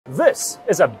This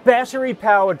is a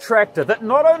battery-powered tractor that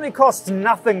not only costs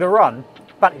nothing to run,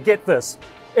 but get this,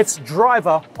 it's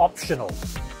driver optional.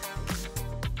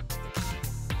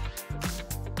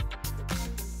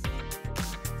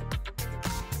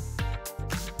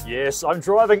 Yes, I'm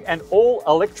driving an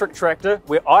all-electric tractor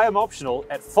where I am optional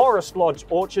at Forest Lodge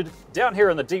Orchard down here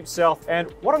in the deep south.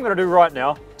 And what I'm going to do right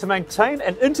now to maintain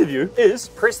an interview is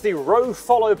press the row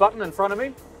follow button in front of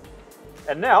me.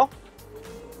 And now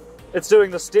it's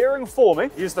doing the steering for me.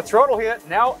 Use the throttle here.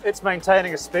 Now it's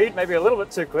maintaining a speed, maybe a little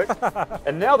bit too quick.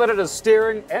 And now that it is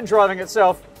steering and driving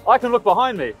itself, I can look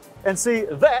behind me and see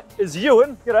that is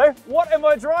Ewan. You know, what am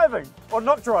I driving or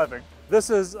not driving? This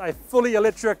is a fully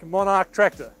electric Monarch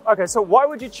tractor. Okay, so why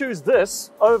would you choose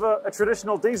this over a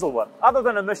traditional diesel one, other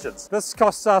than emissions? This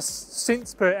costs us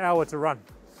cents per hour to run.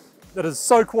 It is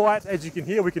so quiet, as you can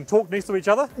hear, we can talk next to each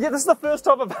other. Yeah, this is the first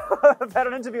time I've had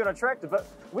an interview on a tractor, but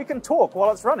we can talk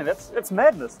while it's running. It's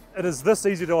madness. It is this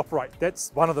easy to operate.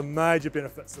 That's one of the major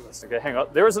benefits of this. Okay, hang on.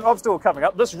 There is an obstacle coming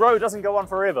up. This road doesn't go on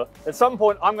forever. At some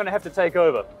point, I'm going to have to take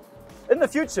over. In the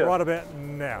future. Right about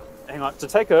now. Hang on. To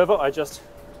take over, I just...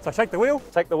 So shake the wheel.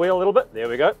 Take the wheel a little bit. There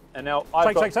we go. And now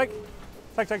I've got... Shake.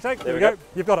 There we go.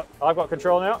 You've got it. I've got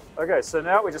control now. Okay, so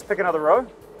now we just pick another row.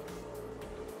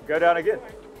 Go down again.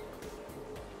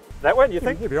 That one, you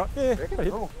think? You'll be right. Yeah.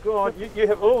 Oh, God. You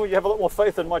have a lot more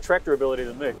faith in my tractor ability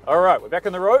than me. All right, we're back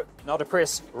in the row. Now to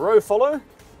press row follow.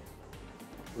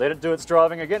 Let it do its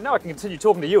driving again. Now I can continue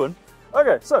talking to Ewan.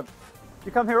 Okay, so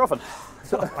you come here often.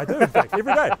 I do, in fact,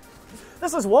 every day.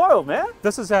 This is wild, man.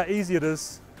 This is how easy it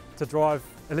is to drive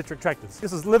electric tractors.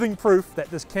 This is living proof that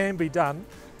this can be done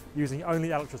using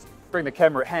only electricity. Bring the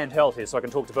camera handheld here so I can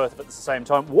talk to both of it at the same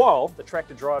time while the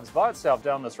tractor drives by itself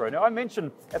down this road. Now I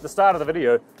mentioned at the start of the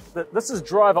video that this is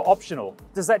driver optional.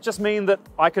 Does that just mean that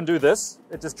I can do this?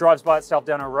 It just drives by itself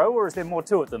down a row, or is there more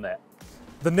to it than that?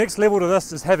 The next level to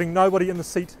this is having nobody in the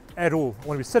seat at all. I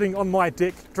want to be sitting on my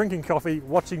deck, drinking coffee,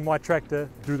 watching my tractor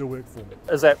do the work for me.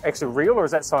 Is that actually real or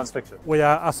is that science fiction? We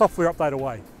are a software update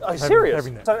away. Oh, serious?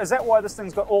 So is that why this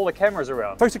thing's got all the cameras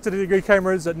around? 360-degree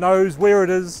cameras, it knows where it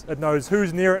is, it knows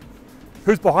who's near it,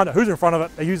 who's behind it, who's in front of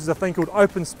it. It uses a thing called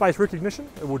open space recognition.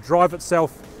 It will drive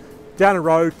itself down a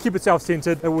road, keep itself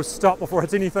centered, it will stop before it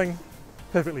hits anything,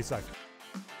 perfectly safe.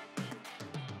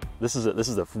 This is it. This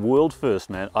is a world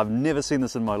first, man. I've never seen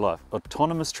this in my life.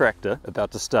 Autonomous tractor about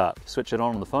to start. Switch it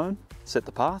on the phone, set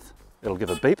the path. It'll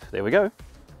give a beep. There we go.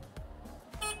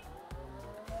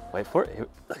 Wait for it.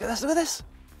 Look at this, look at this.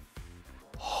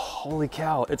 Holy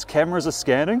cow, its cameras are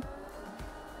scanning.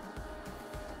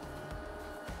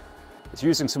 It's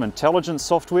using some intelligent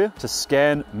software to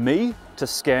scan me, to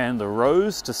scan the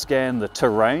rows, to scan the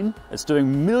terrain. It's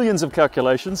doing millions of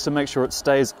calculations to make sure it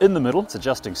stays in the middle. It's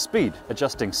adjusting speed,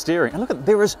 adjusting steering. And look at,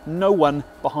 there is no one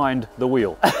behind the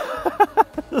wheel.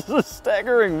 This is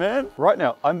staggering, man. Right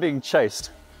now, I'm being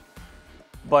chased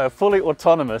by a fully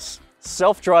autonomous,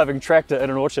 self-driving tractor in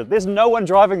an orchard. There's no one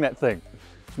driving that thing.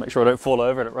 Just make sure I don't fall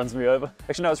over and it runs me over.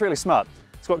 Actually, no, it's really smart.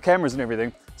 It's got cameras and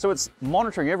everything. So it's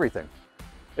monitoring everything.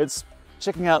 It's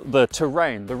checking out the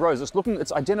terrain, the roads.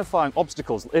 It's identifying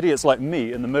obstacles, idiots like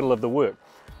me in the middle of the work.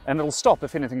 And it'll stop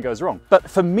if anything goes wrong. But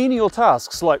for menial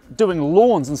tasks like doing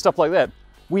lawns and stuff like that,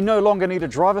 we no longer need a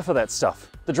driver for that stuff.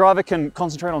 The driver can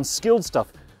concentrate on skilled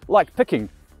stuff, like picking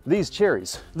these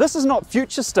cherries. This is not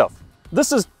future stuff.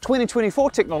 This is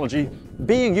 2024 technology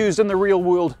being used in the real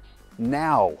world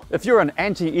now. If you're an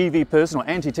anti-EV person or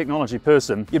anti-technology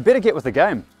person, you better get with the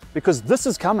game, because this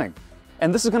is coming.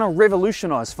 And this is going to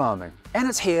revolutionize farming. And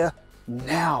it's here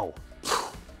now.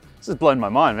 This has blown my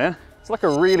mind, man. It's like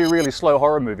a really, really slow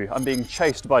horror movie. I'm being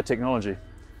chased by technology.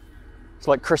 It's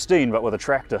like Christine, but with a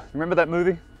tractor. Remember that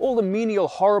movie? All the menial,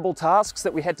 horrible tasks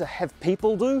that we had to have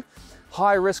people do,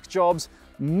 high-risk jobs,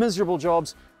 miserable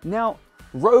jobs, now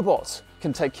robots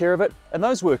can take care of it, and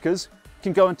those workers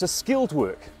can go into skilled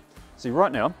work. See,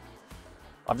 right now,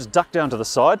 I've just ducked down to the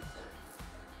side.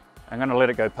 I'm going to let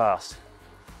it go past.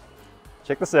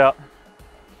 Check this out.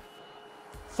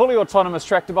 Fully autonomous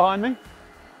tractor behind me.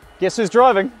 Guess who's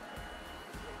driving?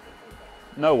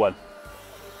 No one.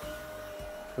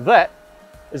 That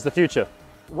is the future.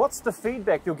 What's the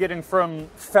feedback you're getting from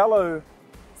fellow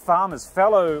farmers,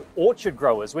 fellow orchard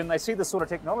growers when they see this sort of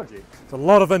technology? It's a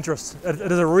lot of interest. It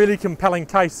is a really compelling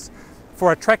case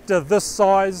for a tractor this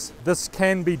size. This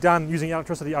can be done using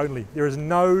electricity only. There is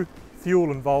no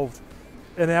fuel involved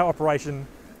in our operation,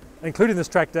 including this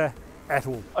tractor, at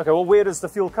all. Okay, well, where does the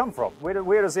fuel come from?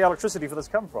 Where does the electricity for this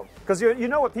come from? Because you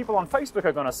know what people on Facebook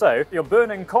are going to say. You're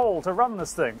burning coal to run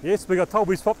this thing. Yes, we got told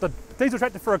we swapped a diesel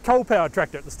tractor for a coal-powered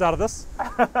tractor at the start of this.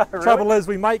 Really? Trouble is,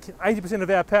 we make 80% of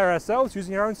our power ourselves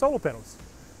using our own solar panels.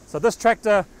 So this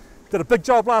tractor did a big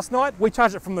job last night. We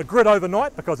charged it from the grid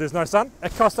overnight because there's no sun.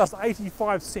 It cost us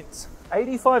 85 cents.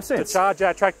 85 cents? To charge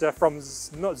our tractor from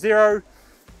 0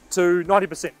 to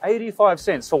 90%. 85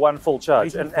 cents for one full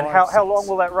charge. And how long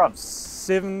will that run?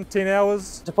 7-10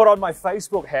 hours. To put on my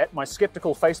Facebook hat, my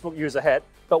skeptical Facebook user hat,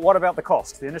 but what about the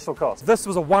cost, the initial cost? This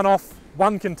was a one-off,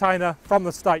 one container from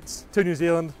the States to New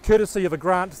Zealand, courtesy of a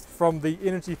grant from the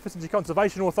Energy Efficiency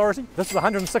Conservation Authority. This was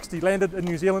 160 landed in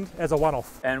New Zealand as a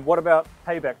one-off. And what about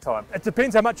payback time? It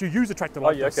depends how much you use a tractor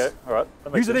like this. Okay, all right.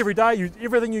 Use it every day, use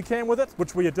everything you can with it,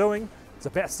 which we are doing. It's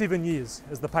about 7 years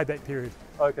is the payback period.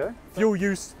 Okay. Fuel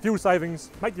use, fuel savings,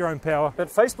 make your own power. But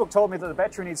Facebook told me that the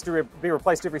battery needs to be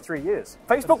replaced every 3 years.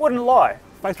 Facebook wouldn't lie.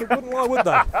 Facebook wouldn't lie, would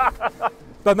they?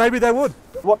 But maybe they would.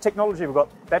 What technology have we got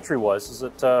battery-wise? Is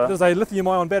it? There's a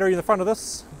lithium-ion battery in the front of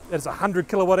this. It's 100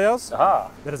 kilowatt hours. Aha.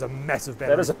 That is a massive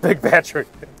battery. That is a big battery.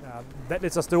 That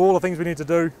lets us do all the things we need to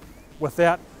do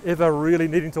without ever really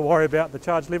needing to worry about the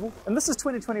charge level. And this is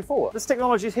 2024. This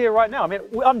technology is here right now. I mean,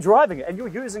 I'm driving it and you're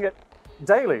using it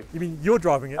daily. You mean you're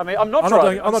driving it? I mean, I'm not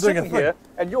driving it. I'm not doing sitting here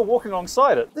and you're walking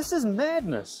alongside it. This is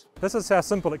madness. This is how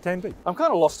simple it can be. I'm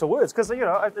kind of lost for words because, you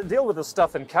know, I deal with this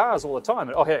stuff in cars all the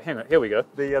time. Oh, hang on, here we go.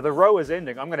 The row is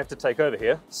ending. I'm going to have to take over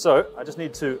here. So I just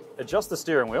need to adjust the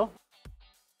steering wheel.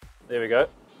 There we go.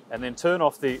 And then turn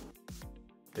off the...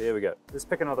 There we go. Let's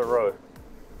pick another row.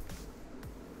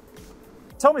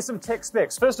 Tell me some tech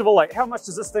specs. First of all, like, how much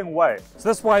does this thing weigh? So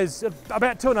this weighs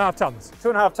about 2.5 tons.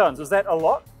 2.5 tons. Is that a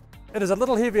lot? It is a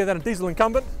little heavier than a diesel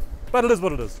incumbent, but it is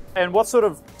what it is. And what sort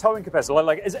of towing capacity?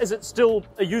 Like, is it still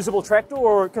a usable tractor?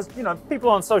 Or, because, you know, people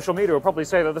on social media will probably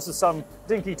say that this is some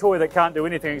dinky toy that can't do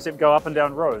anything except go up and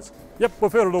down rows. Yep,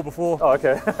 we've heard it all before. Oh,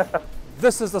 okay.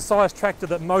 This is the size tractor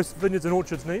that most vineyards and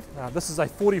orchards need. This is a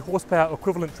 40 horsepower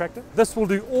equivalent tractor. This will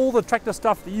do all the tractor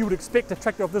stuff that you would expect a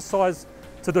tractor of this size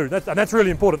to do, and that's really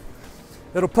important.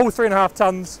 It'll pull 3.5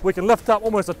 tons. We can lift up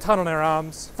almost a ton on our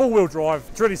arms. Four-wheel drive.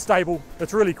 It's really stable.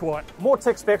 It's really quiet. More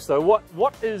tech specs though.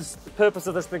 What is the purpose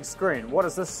of this big screen? What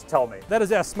does this tell me? That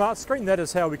is our smart screen. That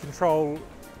is how we control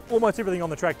almost everything on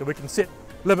the tractor. We can set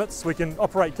limits. We can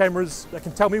operate cameras that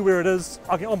can tell me where it is.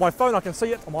 On my phone, I can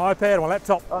see it. On my iPad, on my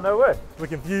laptop. Oh, no way. We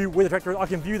can view where the tractor is. I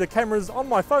can view the cameras on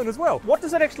my phone as well. What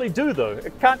does it actually do though?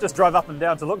 It can't just drive up and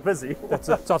down to look busy. That's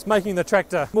it. So it's making the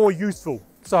tractor more useful.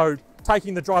 So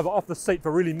taking the driver off the seat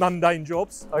for really mundane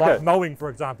jobs, like mowing, for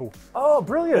example. Oh,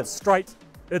 brilliant. It's straight,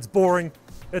 it's boring,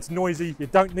 it's noisy. You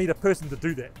don't need a person to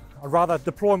do that. I'd rather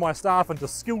deploy my staff into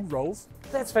skilled roles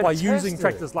by using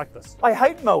tractors like this. I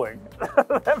hate mowing.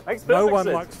 That makes perfect No one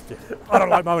sense. likes it. I don't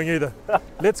like mowing either.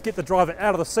 Let's get the driver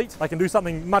out of the seat. They can do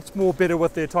something much more better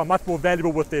with their time, much more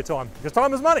valuable with their time. Because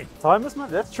time is money. Time is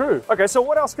money, that's true. Okay, so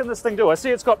what else can this thing do? I see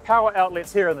it's got power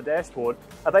outlets here in the dashboard.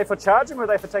 Are they for charging or are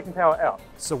they for taking power out?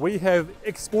 So we have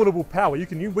exportable power. We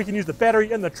can use the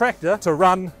battery in the tractor to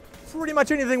run pretty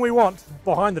much anything we want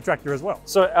behind the tractor as well.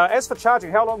 So as for charging,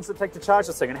 how long does it take to charge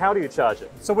this thing and how do you charge it?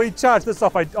 So we charge this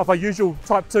off a usual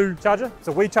Type 2 charger.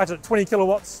 So we charge it at 20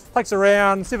 kilowatts. Takes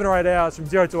around 7 or 8 hours from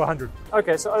 0 to 100.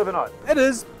 Okay, so overnight. It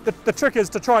is. The trick is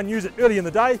to try and use it early in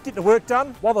the day, get the work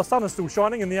done while the sun is still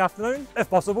shining in the afternoon. If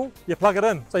possible, you plug it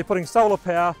in. So you're putting solar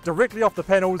power directly off the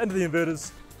panels into the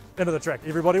inverters, into the track.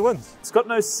 Everybody wins. It's got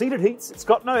no seated heats, it's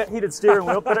got no heated steering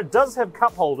wheel, but it does have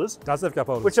cup holders. It does have cup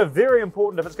holders. Which are very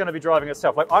important if it's going to be driving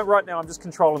itself. Like right now I'm just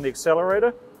controlling the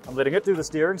accelerator. I'm letting it do the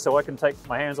steering so I can take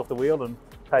my hands off the wheel and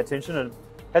pay attention. And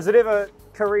has it ever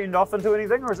careened off into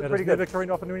anything or is it pretty good? Never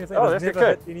careened off into anything. Oh, that's never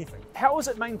good. hit anything. How is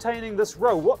it maintaining this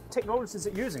row? What technology is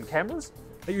it using? Cameras?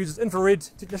 It uses infrared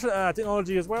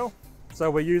technology as well. So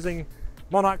we're using,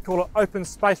 Monarch call it open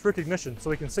space recognition. So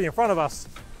we can see in front of us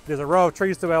there's a row of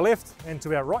trees to our left and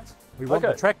to our right. We want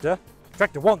the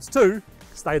tractor wants to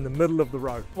stay in the middle of the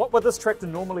row. What would this tractor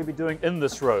normally be doing in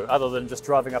this row other than just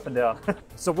driving up and down?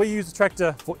 So we use the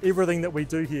tractor for everything that we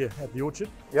do here at the orchard.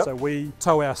 Yep. So we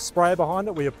tow our sprayer behind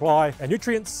it, we apply our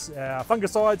nutrients, our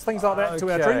fungicides, things like that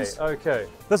to our trees. Okay.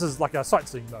 This is like a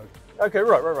sightseeing mode. Okay,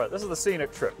 right. This is the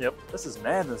scenic trip. Yep. This is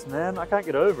madness, man. I can't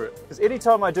get over it. Because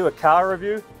anytime I do a car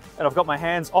review and I've got my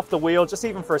hands off the wheel, just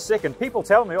even for a second, people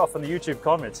tell me off in the YouTube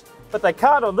comments, but they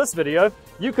can't on this video.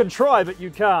 You can try, but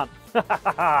you can't.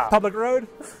 Public road?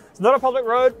 It's not a public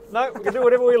road. No, we can do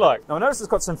whatever we like. Now I notice it's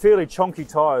got some fairly chonky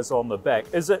tyres on the back.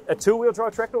 Is it a two-wheel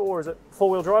drive tractor or is it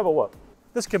four-wheel drive or what?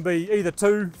 This can be either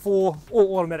 2, 4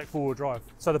 or automatic four-wheel drive.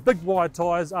 So the big wide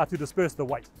tyres are to disperse the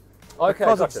weight. Okay,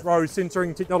 because it's road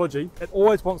centering technology, it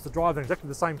always wants to drive in exactly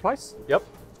the same place. Yep.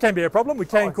 It can be a problem. We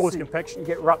can cause compaction. You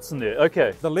get ruts in there.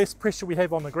 Okay. The less pressure we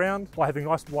have on the ground by having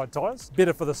nice wide tyres,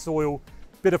 better for the soil,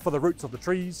 better for the roots of the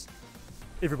trees.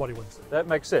 everybody wins. That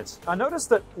makes sense. I noticed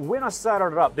that when I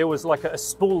started it up, there was like a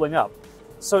spooling up.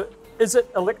 So is it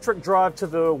electric drive to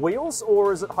the wheels,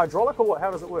 or is it hydraulic, or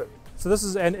how does it work? So this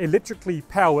is an electrically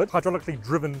powered, hydraulically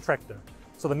driven tractor.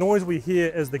 So the noise we hear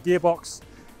is the gearbox.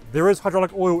 There is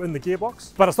hydraulic oil in the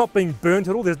gearbox, but it's not being burnt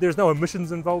at all. There's no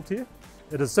emissions involved here.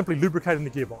 It is simply lubricating the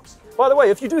gearbox. By the way,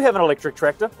 if you do have an electric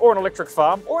tractor, or an electric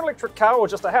farm, or an electric car, or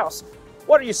just a house,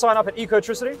 why don't you sign up at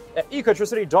Ecotricity at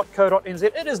ecotricity.co.nz.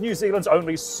 It is New Zealand's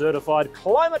only certified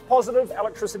climate positive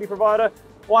electricity provider.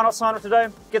 Why not sign up today?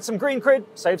 Get some green cred,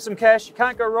 save some cash. You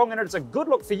can't go wrong, and it's a good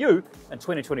look for you in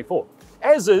 2024.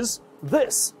 As is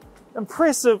this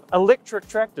impressive electric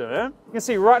tractor. You can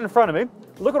see right in front of me,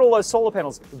 look at all those solar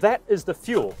panels. That is the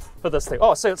fuel for this thing.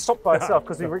 Oh, so it stopped by itself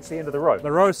because we reached the end of the road.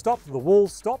 The row stopped, the wall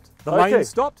stopped, the lane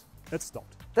stopped, it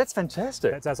stopped. That's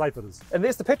fantastic. That's how safe it is. And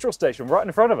there's the petrol station right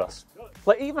in front of us.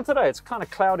 Like even today, it's kind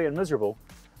of cloudy and miserable.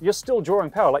 You're still drawing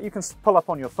power. Like you can pull up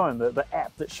on your phone the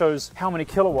app that shows how many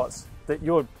kilowatts that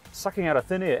you're sucking out of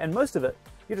thin air. And most of it,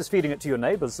 you're just feeding it to your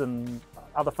neighbors and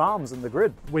other farms in the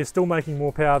grid. We're still making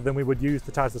more power than we would use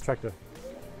to charge this tractor.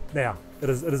 Now, it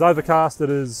is overcast, it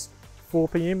is 4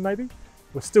 p.m. maybe.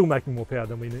 We're still making more power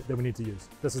than we need to use.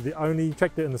 This is the only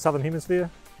tractor in the Southern Hemisphere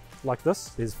like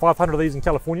this. There's 500 of these in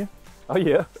California. Oh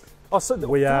yeah. Oh, so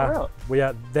we are,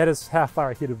 that is how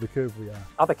far ahead of the curve we are.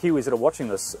 Other Kiwis that are watching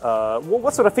this,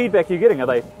 what sort of feedback are you getting? Are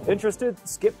they interested,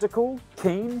 skeptical,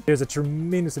 keen? There's a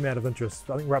tremendous amount of interest.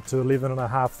 I think we're up to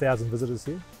 11,500 visitors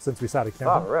here since we started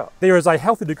counting. Oh, right. There is a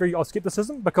healthy degree of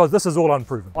skepticism because this is all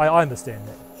unproven. I understand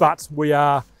that. But we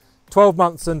are 12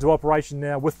 months into operation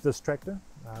now with this tractor.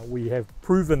 We have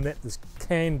proven that this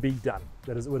can be done.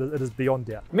 It is beyond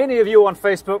doubt. Many of you on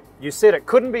Facebook, you said it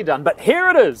couldn't be done, but here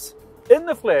it is. In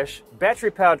the flesh,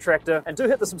 battery-powered tractor, and do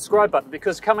hit the subscribe button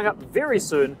because coming up very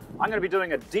soon, I'm going to be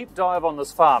doing a deep dive on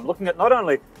this farm, looking at not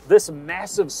only this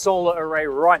massive solar array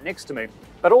right next to me,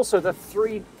 but also the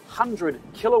 300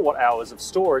 kilowatt hours of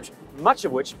storage, much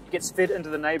of which gets fed into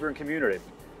the neighboring community.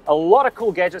 A lot of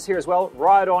cool gadgets here as well,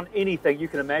 ride on anything you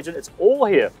can imagine, it's all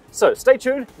here. So stay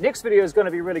tuned, next video is going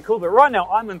to be really cool, but right now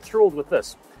I'm enthralled with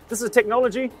this. This is a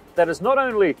technology that is not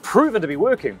only proven to be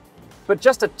working, but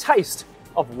just a taste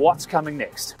of what's coming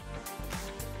next.